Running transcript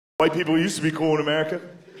White people used to be cool in America.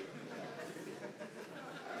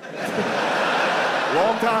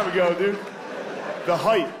 Long time ago, dude. The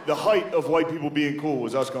height of white people being cool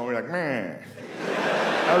was us going, we're like, man.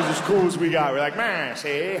 That was as cool as we got. We're like, man,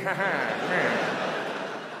 see? Man.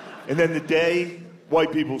 And then the day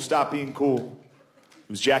white people stopped being cool,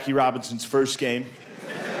 it was Jackie Robinson's first game.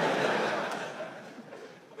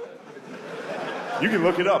 You can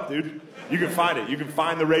look it up, dude. You can find it. You can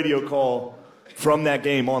find the radio call from that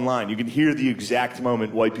game online. You can hear the exact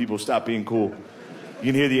moment white people stopped being cool. You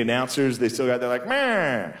can hear the announcers. They still got, they're like,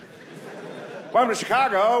 man. Welcome to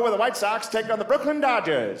Chicago, where the White Sox take on the Brooklyn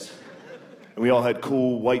Dodgers. And we all had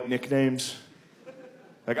cool white nicknames.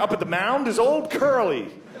 Like, up at the mound is Old Curly.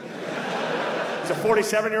 He's a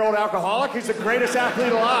 47-year-old alcoholic. He's the greatest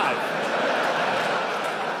athlete alive.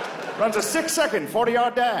 Runs a 6-second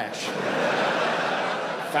 40-yard dash.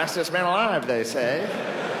 Fastest man alive, they say.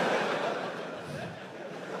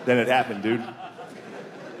 Then it happened, dude.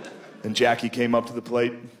 And Jackie came up to the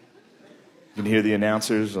plate. You can hear the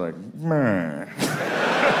announcers like, meh.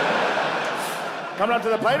 Coming up to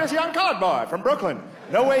the plate is young colored boy from Brooklyn.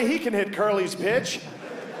 No way he can hit Curly's pitch.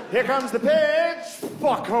 Here comes the pitch.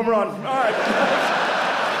 Fuck, home run. All right.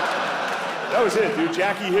 That was it, dude.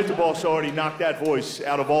 Jackie hit the ball so hard he knocked that voice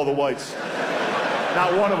out of all the whites.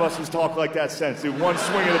 Not one of us has talked like that since, dude. One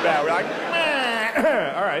swing of the bat, we're like,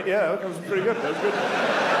 meh. All right, yeah, that was pretty good. That was good.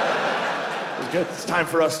 It was good. It's time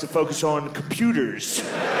for us to focus on computers.